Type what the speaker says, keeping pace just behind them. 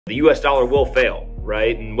The US dollar will fail,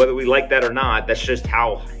 right? And whether we like that or not, that's just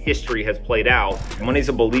how history has played out. Money's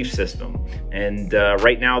a belief system. And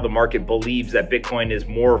right now the market believes that Bitcoin is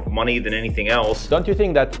more money than anything else. Don't you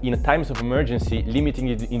think that in times of emergency, limiting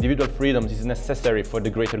individual freedoms is necessary for the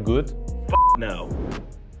greater good? No.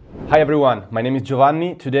 Hi everyone, my name is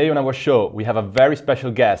Giovanni. Today on our show, we have a very special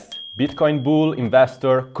guest, Bitcoin bull,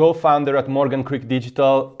 investor, co-founder at Morgan Creek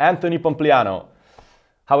Digital, Anthony Pompliano.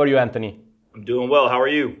 How are you, Anthony? I'm doing well. How are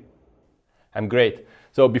you? I'm great.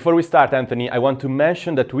 So before we start, Anthony, I want to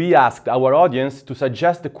mention that we asked our audience to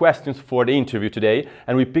suggest the questions for the interview today,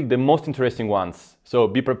 and we picked the most interesting ones. So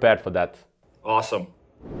be prepared for that. Awesome.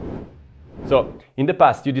 So in the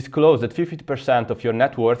past, you disclosed that 50% of your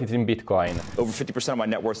net worth is in Bitcoin. Over 50% of my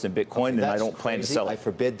net worth is in Bitcoin, and I don't plan to sell it. I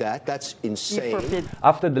forbid that. That's insane.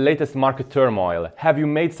 After the latest market turmoil, have you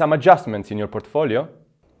made some adjustments in your portfolio?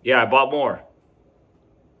 Yeah, I bought more.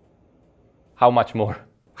 How much more?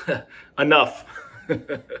 Enough.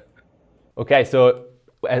 Okay, so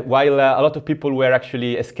while a lot of people were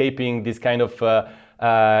actually escaping this kind of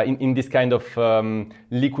in this kind of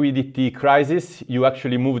liquidity crisis, you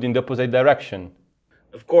actually moved in the opposite direction.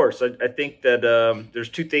 Of course, I think that there's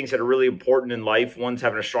two things that are really important in life. One's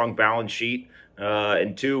having a strong balance sheet,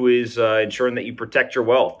 and two is ensuring that you protect your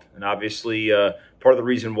wealth. And obviously, part of the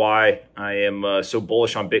reason why I am so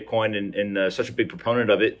bullish on Bitcoin and such a big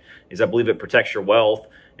proponent of it is I believe it protects your wealth.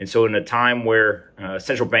 And so in a time where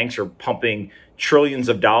central banks are pumping trillions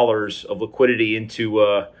of dollars of liquidity into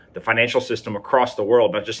the financial system across the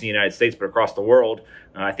world, not just in the United States, but across the world,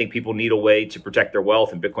 I think people need a way to protect their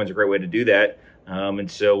wealth, and Bitcoin's a great way to do that. And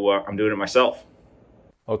so I'm doing it myself.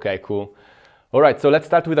 Okay, cool. All right, so let's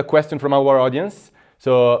start with a question from our audience.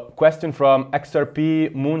 So question from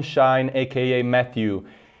XRP Moonshine, aka Matthew.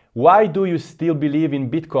 Why do you still believe in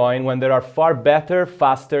Bitcoin when there are far better,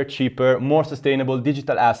 faster, cheaper, more sustainable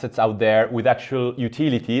digital assets out there with actual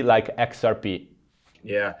utility like XRP?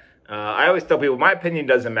 Yeah. I always tell people, my opinion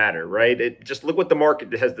doesn't matter, right? Just look what the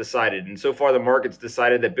market has decided. And so far, the market's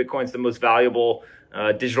decided that Bitcoin's the most valuable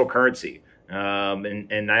digital currency.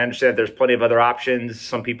 And I understand that there's plenty of other options.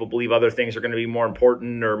 Some people believe other things are going to be more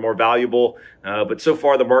important or more valuable. But so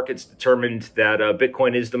far, the market's determined that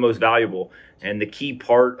Bitcoin is the most valuable. And the key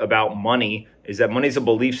part about money is that money is a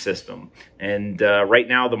belief system. And right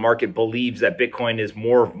now, the market believes that Bitcoin is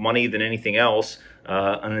more money than anything else.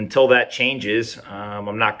 And until that changes,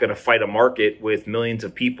 I'm not going to fight a market with millions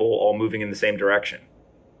of people all moving in the same direction.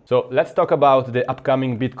 So let's talk about the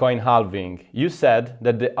upcoming Bitcoin halving. You said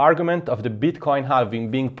that the argument of the Bitcoin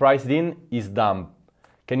halving being priced in is dumb.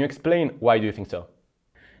 Can you explain why do you think so?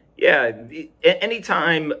 Yeah,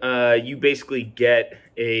 anytime you basically get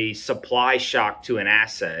a supply shock to an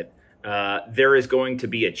asset, there is going to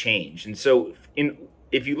be a change. And so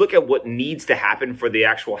if you look at what needs to happen for the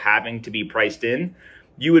actual halving to be priced in,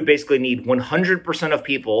 you would basically need 100% of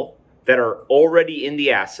people that are already in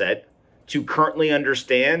the asset to currently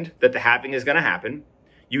understand that the halving is going to happen.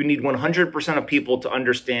 You need 100% of people to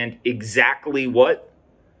understand exactly what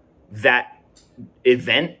that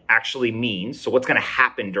event actually means. So what's going to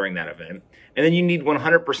happen during that event. And then you need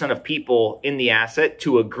 100% of people in the asset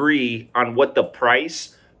to agree on what the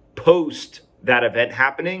price post that event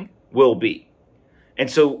happening will be. And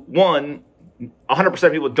so 100%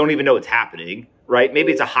 of people don't even know it's happening, right?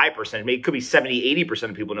 Maybe it's a high percentage. Maybe it could be 70,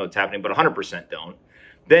 80% of people know it's happening, but 100% don't.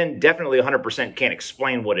 Then definitely 100% can't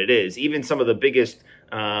explain what it is. Even some of the biggest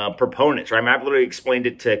proponents, right? I mean, I've literally explained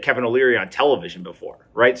it to Kevin O'Leary on television before,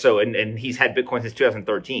 right? So, and he's had Bitcoin since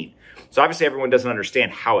 2013. So obviously everyone doesn't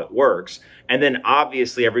understand how it works. And then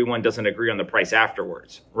obviously everyone doesn't agree on the price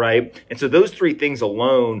afterwards, right? And so those three things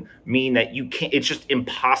alone mean that you can't, it's just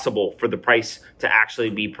impossible for the price to actually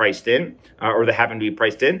be priced in or the halving to be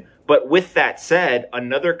priced in. But with that said,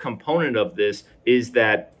 another component of this is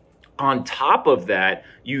that on top of that,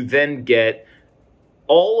 you then get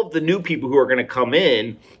all of the new people who are going to come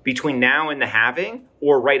in between now and the halving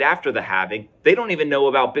or right after the halving. They don't even know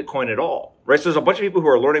about Bitcoin at all, right? So there's a bunch of people who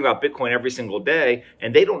are learning about Bitcoin every single day,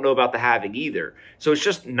 and they don't know about the halving either. So it's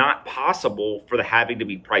just not possible for the halving to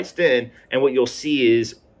be priced in. And what you'll see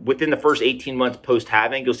is within the first 18 months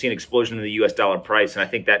post-halving, you'll see an explosion in the US dollar price. And I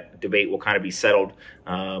think that debate will kind of be settled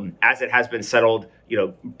as it has been settled,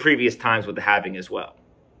 previous times with the halving as well.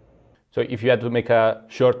 So if you had to make a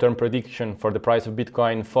short-term prediction for the price of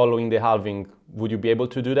Bitcoin following the halving, would you be able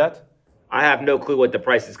to do that? I have no clue what the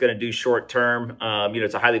price is going to do short-term.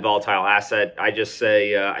 It's a highly volatile asset. I just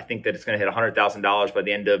say I think that it's going to hit $100,000 by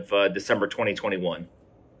the end of December 2021.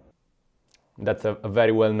 That's a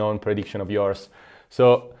very well-known prediction of yours.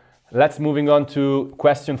 So let's moving on to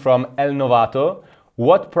question from El Novato.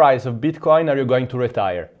 What price of Bitcoin are you going to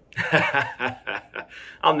retire?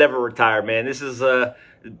 I'll never retire, man. This is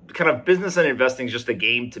kind of business and investing is just a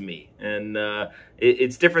game to me. And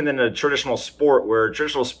it's different than a traditional sport, where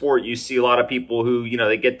traditional sport, you see a lot of people who,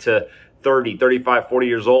 they get to 30, 35, 40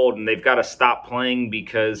 years old and they've got to stop playing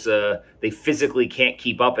because they physically can't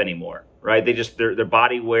keep up anymore, right? Their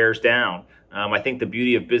body wears down. I think the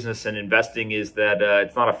beauty of business and investing is that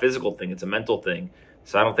it's not a physical thing, it's a mental thing.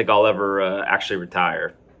 So I don't think I'll ever actually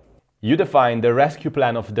retire. You define the rescue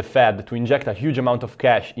plan of the Fed to inject a huge amount of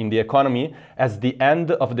cash in the economy as the end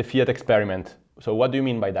of the Fiat experiment. So what do you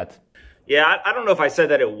mean by that? Yeah, I don't know if I said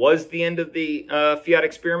that it was the end of the Fiat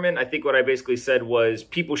experiment. I think what I basically said was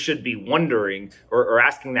people should be wondering or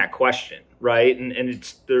asking that question, right? And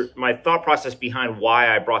my thought process behind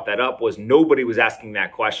why I brought that up was nobody was asking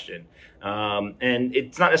that question. And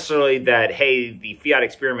it's not necessarily that, hey, the Fiat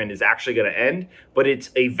experiment is actually going to end, but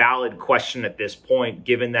it's a valid question at this point,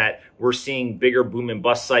 given that we're seeing bigger boom and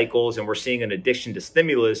bust cycles and we're seeing an addiction to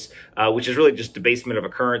stimulus, which is really just debasement of a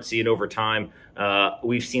currency. And over time,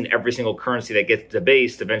 we've seen every single currency that gets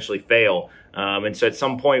debased eventually fail. And so at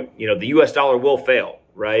some point, the US dollar will fail,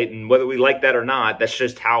 right? And whether we like that or not, that's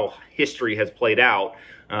just how history has played out.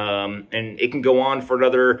 And it can go on for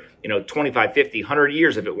another, 25, 50, 100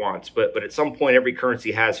 years if it wants. But at some point, every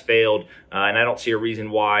currency has failed. And I don't see a reason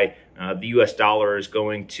why the US dollar is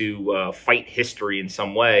going to fight history in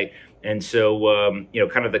some way. And so,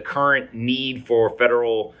 kind of the current need for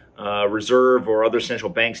Federal Reserve or other central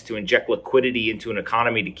banks to inject liquidity into an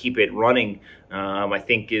economy to keep it running, I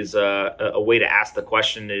think is a way to ask the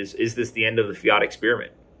question is this the end of the Fiat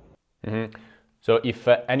experiment? Mm-hmm. So if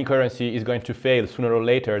any currency is going to fail sooner or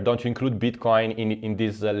later, don't you include Bitcoin in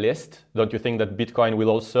this list? Don't you think that Bitcoin will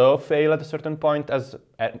also fail at a certain point as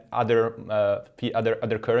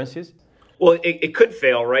other currencies? Well, it could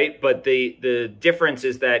fail, right? But the difference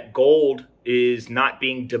is that gold is not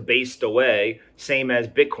being debased away, same as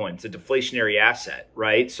Bitcoin. It's a deflationary asset,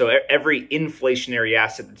 right? So every inflationary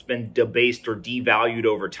asset that's been debased or devalued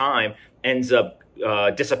over time ends up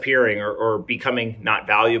disappearing or becoming not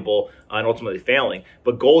valuable and ultimately failing.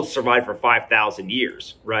 But gold survived for 5,000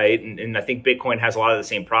 years, right? And I think Bitcoin has a lot of the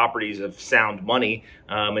same properties of sound money.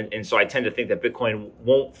 And so I tend to think that Bitcoin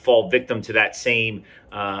won't fall victim to that same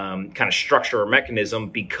kind of structure or mechanism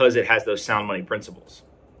because it has those sound money principles.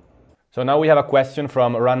 So now we have a question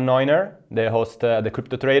from Ran Neuner, the host, the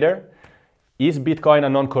crypto trader. Is Bitcoin a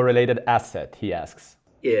non-correlated asset, he asks.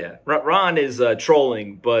 Yeah, Ron is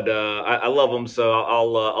trolling, but I love him, so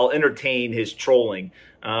I'll entertain his trolling.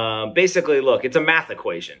 Basically, look, it's a math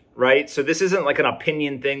equation, right? So this isn't like an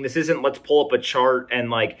opinion thing. This isn't let's pull up a chart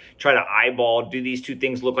and like try to eyeball, do these two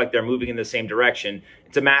things look like they're moving in the same direction?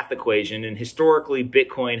 It's a math equation, and historically,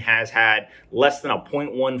 Bitcoin has had less than a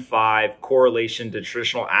 0.15 correlation to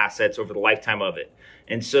traditional assets over the lifetime of it.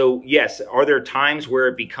 And so, yes, are there times where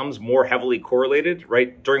it becomes more heavily correlated,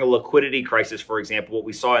 right? During a liquidity crisis, for example, what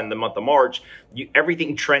we saw in the month of March,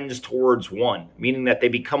 everything trends towards one, meaning that they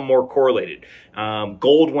become more correlated.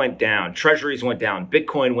 Gold went down, treasuries went down,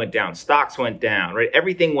 Bitcoin went down, stocks went down, right?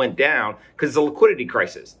 Everything went down because it's a liquidity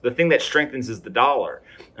crisis. The thing that strengthens is the dollar.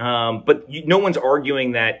 But no one's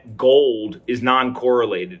arguing that gold is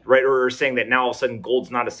non-correlated, right? Or saying that now all of a sudden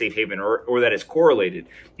gold's not a safe haven or that it's correlated.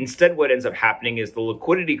 Instead, what ends up happening is the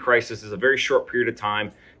liquidity crisis is a very short period of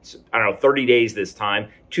time. It's, 30 days this time.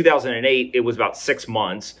 2008, it was about 6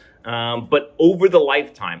 months. But over the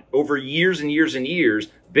lifetime, over years and years and years,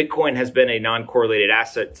 Bitcoin has been a non-correlated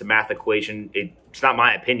asset. It's a math equation. It's not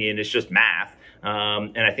my opinion. It's just math.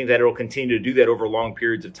 And I think that it'll continue to do that over long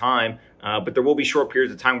periods of time. But there will be short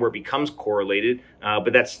periods of time where it becomes correlated.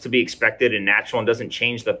 But that's to be expected and natural and doesn't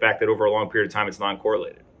change the fact that over a long period of time, it's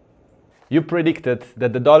non-correlated. You predicted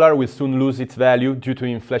that the dollar will soon lose its value due to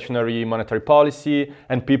inflationary monetary policy,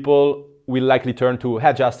 and people will likely turn to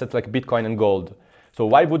hedge assets like Bitcoin and gold. So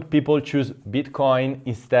why would people choose Bitcoin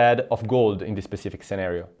instead of gold in this specific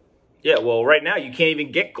scenario? Yeah, well, right now you can't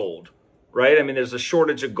even get gold, right? I mean, there's a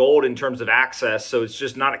shortage of gold in terms of access, so it's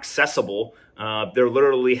just not accessible. They're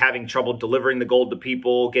literally having trouble delivering the gold to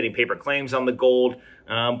people, getting paper claims on the gold.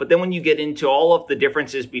 But then when you get into all of the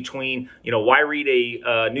differences between, why read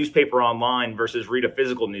a newspaper online versus read a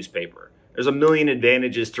physical newspaper? There's a million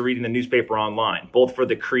advantages to reading the newspaper online, both for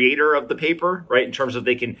the creator of the paper, right, in terms of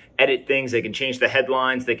they can edit things, they can change the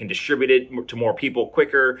headlines, they can distribute it to more people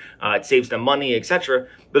quicker, it saves them money, etc.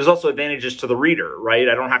 But there's also advantages to the reader, right?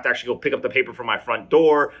 I don't have to actually go pick up the paper from my front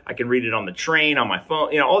door. I can read it on the train, on my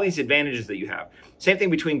phone, all these advantages that you have. Same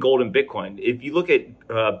thing between gold and Bitcoin. If you look at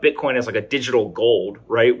Bitcoin as like a digital gold,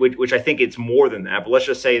 right, which I think it's more than that, but let's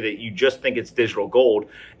just say that you just think it's digital gold,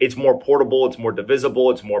 it's more portable, it's more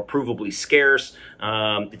divisible, it's more provably scarce,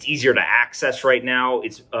 it's easier to access right now,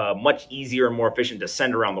 it's much easier and more efficient to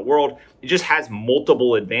send around the world. It just has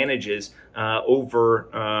multiple advantages over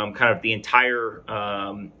kind of the entire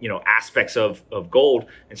aspects of gold.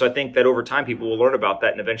 And so I think that over time people will learn about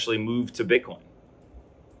that and eventually move to Bitcoin.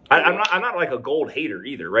 I'm not like a gold hater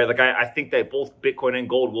either, right? Like I think that both Bitcoin and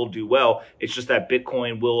gold will do well. It's just that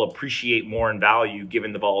Bitcoin will appreciate more in value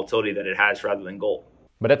given the volatility that it has rather than gold.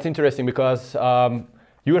 But that's interesting because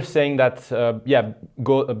you were saying that,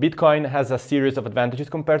 Bitcoin has a series of advantages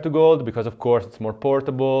compared to gold because, of course, it's more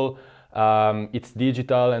portable, it's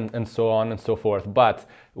digital, and so on and so forth. But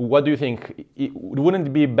what do you think? Wouldn't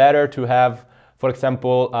it be better to have, for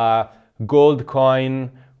example, a gold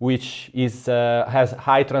coin which has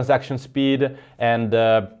high transaction speed and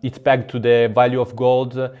it's pegged to the value of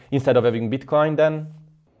gold instead of having Bitcoin then?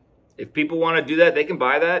 If people want to do that, they can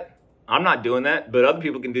buy that. I'm not doing that, but other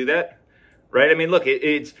people can do that, right? I mean, look,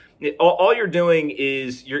 all you're doing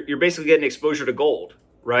is you're basically getting exposure to gold,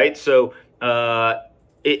 right? So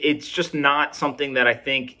it's just not something that I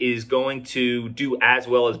think is going to do as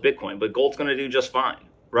well as Bitcoin, but gold's going to do just fine,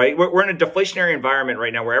 right? We're in a deflationary environment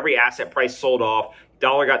right now where every asset price sold off,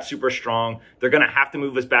 dollar got super strong. They're going to have to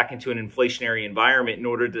move us back into an inflationary environment in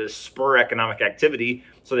order to spur economic activity.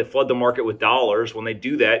 So they flood the market with dollars. When they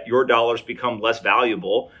do that, your dollars become less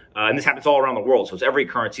valuable. And this happens all around the world. So it's every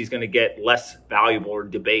currency is going to get less valuable or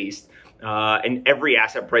debased. And every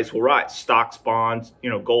asset price will rise. Stocks, bonds,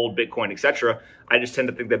 gold, Bitcoin, etc. I just tend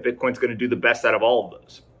to think that Bitcoin's going to do the best out of all of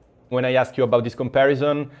those. When I ask you about this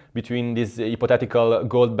comparison between this hypothetical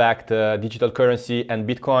gold-backed digital currency and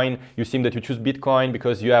Bitcoin, you seem that you choose Bitcoin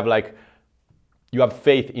because you have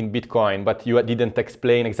faith in Bitcoin, but you didn't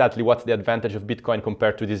explain exactly what's the advantage of Bitcoin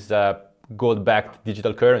compared to this gold-backed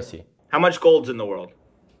digital currency. How much gold's in the world?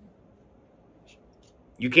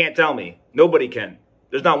 You can't tell me. Nobody can.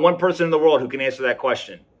 There's not one person in the world who can answer that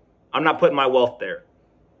question. I'm not putting my wealth there.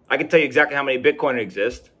 I can tell you exactly how many Bitcoin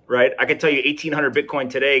exist, right? I can tell you 1,800 Bitcoin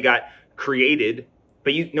today got created,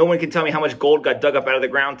 but no one can tell me how much gold got dug up out of the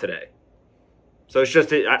ground today. So it's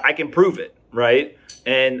just, I can prove it, right?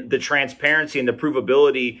 And the transparency and the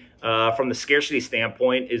provability from the scarcity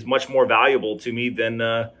standpoint is much more valuable to me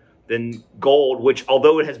than gold, which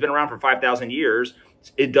although it has been around for 5,000 years,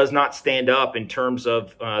 it does not stand up in terms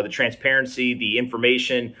of the transparency, the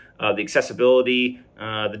information, the accessibility,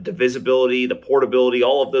 the divisibility, the portability,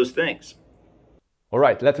 all of those things. All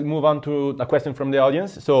right, let's move on to a question from the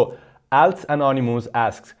audience. So Alt Anonymous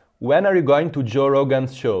asks, when are you going to Joe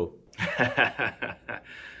Rogan's show?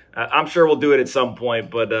 I'm sure we'll do it at some point,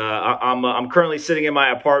 but I'm currently sitting in my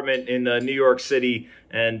apartment in New York City,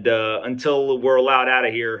 and until we're allowed out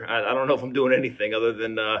of here, I don't know if I'm doing anything other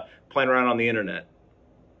than playing around on the internet.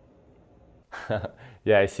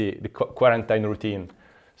 Yeah, I see, the quarantine routine.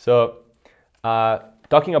 So,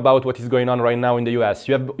 talking about what is going on right now in the US,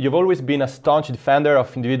 you've always been a staunch defender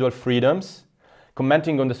of individual freedoms.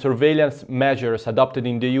 Commenting on the surveillance measures adopted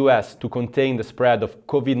in the US to contain the spread of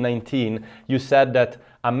COVID-19, you said that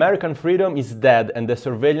American freedom is dead and the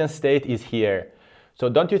surveillance state is here. So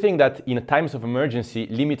don't you think that in times of emergency,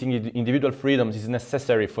 limiting individual freedoms is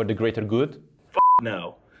necessary for the greater good?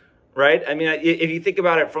 No, right? I mean, if you think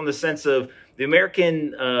about it from the sense of the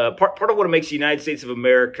American, part of what makes the United States of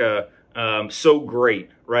America so great,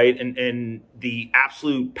 right? And the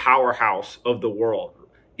absolute powerhouse of the world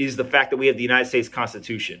is the fact that we have the United States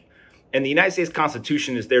Constitution. And the United States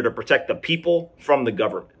Constitution is there to protect the people from the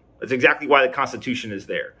government. That's exactly why the Constitution is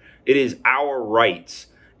there. It is our rights.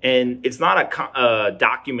 And it's not a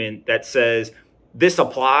document that says this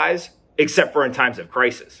applies except for in times of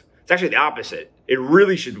crisis. It's actually the opposite. It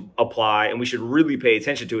really should apply, and we should really pay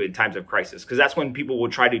attention to it in times of crisis, because that's when people will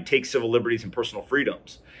try to take civil liberties and personal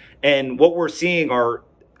freedoms. And what we're seeing are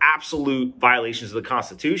absolute violations of the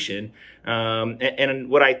Constitution. And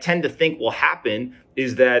what I tend to think will happen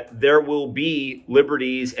is that there will be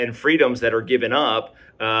liberties and freedoms that are given up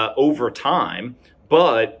over time,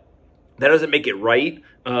 but that doesn't make it right.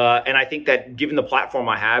 And I think that given the platform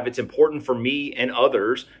I have, it's important for me and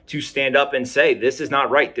others to stand up and say, this is not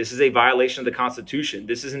right. This is a violation of the Constitution.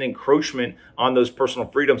 This is an encroachment on those personal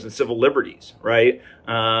freedoms and civil liberties, right?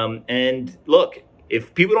 And look,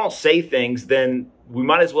 if people don't say things, then we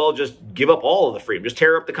might as well just give up all of the freedom, just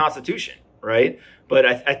tear up the Constitution, right? But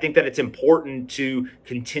I think that it's important to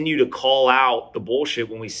continue to call out the bullshit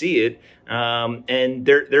when we see it. And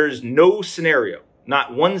there's no scenario,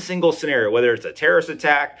 not one single scenario, whether it's a terrorist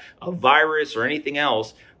attack, a virus, or anything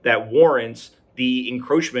else, that warrants the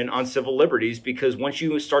encroachment on civil liberties, because once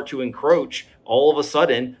you start to encroach, all of a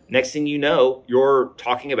sudden, next thing you know, you're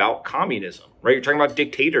talking about communism, right? You're talking about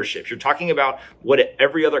dictatorships. You're talking about what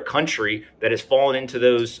every other country that has fallen into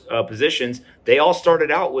those positions, they all started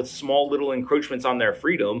out with small little encroachments on their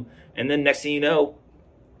freedom. And then next thing you know,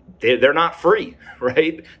 they're not free,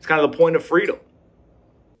 right? It's kind of the point of freedom.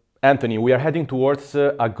 Anthony, we are heading towards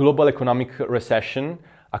a global economic recession.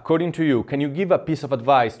 According to you, can you give a piece of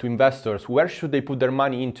advice to investors? Where should they put their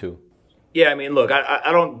money into? Yeah, I mean, look, I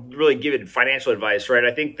don't really give it financial advice, right?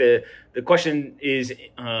 I think the question is,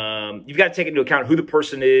 you've got to take into account who the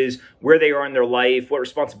person is, where they are in their life, what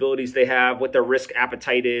responsibilities they have, what their risk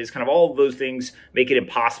appetite is. Kind of all of those things make it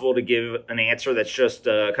impossible to give an answer that's just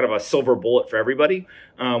kind of a silver bullet for everybody.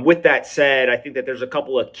 With that said, I think that there's a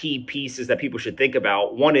couple of key pieces that people should think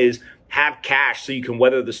about. One is have cash so you can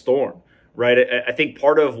weather the storm. Right. I think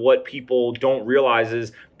part of what people don't realize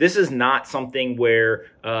is this is not something where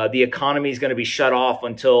the economy is going to be shut off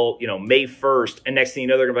until, May 1st. And next thing you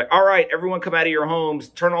know, they're going to be like, all right, everyone come out of your homes,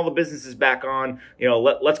 turn all the businesses back on.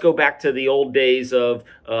 Let's go back to the old days of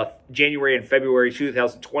January and February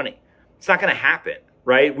 2020. It's not going to happen.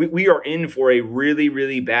 Right. We are in for a really,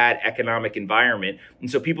 really bad economic environment. And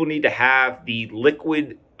so people need to have the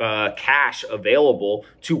liquid cash available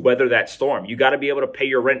to weather that storm. You got to be able to pay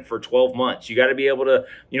your rent for 12 months. You got to be able to,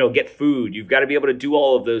 get food. You've got to be able to do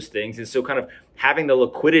all of those things. And so kind of having the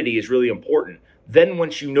liquidity is really important. Then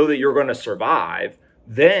once you know that you're going to survive,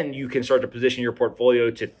 then you can start to position your portfolio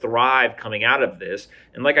to thrive coming out of this.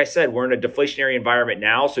 And like I said, we're in a deflationary environment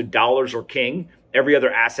now, so dollars are king. Every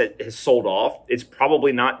other asset has sold off. It's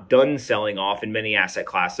probably not done selling off in many asset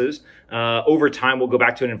classes. Over time, we'll go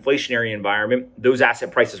back to an inflationary environment. Those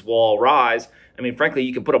asset prices will all rise. I mean, frankly,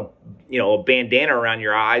 you can put a bandana around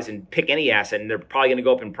your eyes and pick any asset, and they're probably going to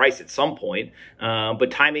go up in price at some point.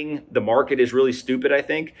 But timing the market is really stupid, I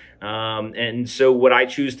think. And so what I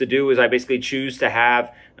choose to do is I basically choose to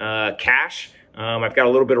have cash. I've got a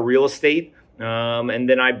little bit of real estate. And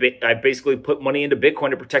then I basically put money into Bitcoin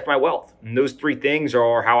to protect my wealth. And those three things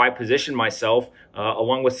are how I position myself,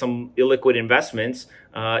 along with some illiquid investments,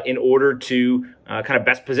 in order to kind of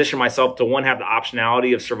best position myself to, one, have the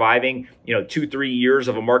optionality of surviving, 2-3 years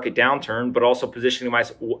of a market downturn, but also positioning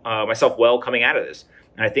myself well coming out of this.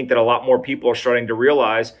 And I think that a lot more people are starting to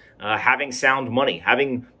realize having sound money,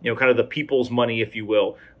 having, kind of the people's money, if you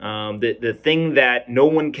will, the thing that no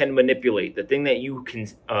one can manipulate, the thing that you can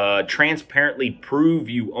transparently prove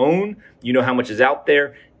you own, how much is out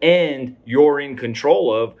there, and you're in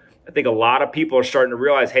control of. I think a lot of people are starting to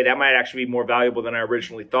realize, hey, that might actually be more valuable than I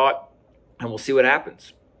originally thought, and we'll see what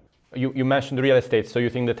happens. You mentioned real estate, so you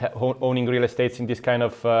think that owning real estate in this kind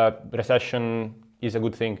of recession is a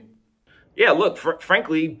good thing? Yeah, look,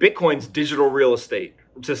 frankly, Bitcoin's digital real estate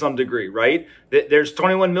to some degree, right? There's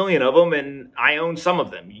 21 million of them, and I own some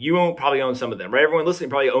of them. You probably own some of them, right? Everyone listening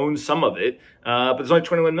probably owns some of it, but there's only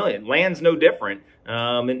 21 million. Land's no different.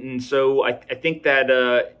 And so I think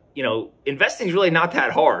that, investing is really not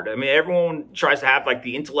that hard. I mean, everyone tries to have like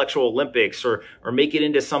the intellectual Olympics or make it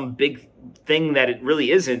into some big thing that it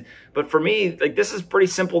really isn't. But for me, like, this is a pretty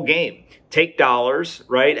simple game. Take dollars,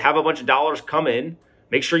 right? Have a bunch of dollars come in.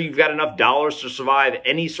 Make sure you've got enough dollars to survive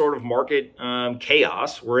any sort of market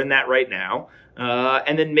chaos. We're in that right now.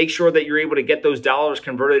 And then make sure that you're able to get those dollars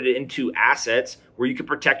converted into assets where you can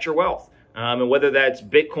protect your wealth. And whether that's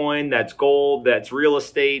Bitcoin, that's gold, that's real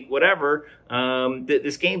estate, whatever,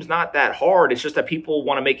 this game's not that hard. It's just that people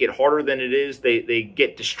want to make it harder than it is. They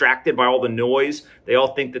get distracted by all the noise. They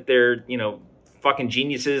all think that they're, fucking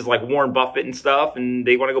geniuses like Warren Buffett and stuff, and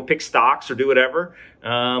they want to go pick stocks or do whatever.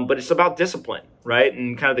 But it's about discipline, right?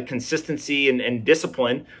 And kind of the consistency and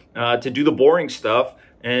discipline to do the boring stuff.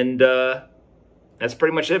 And that's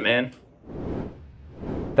pretty much it, man.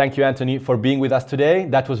 Thank you, Anthony, for being with us today.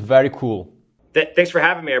 That was very cool. Thanks for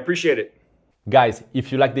having me. I appreciate it. Guys,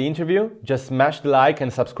 if you liked the interview, just smash the like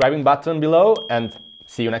and subscribing button below, and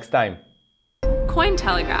see you next time.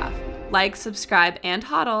 Cointelegraph. Like, subscribe, and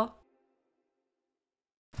hodl.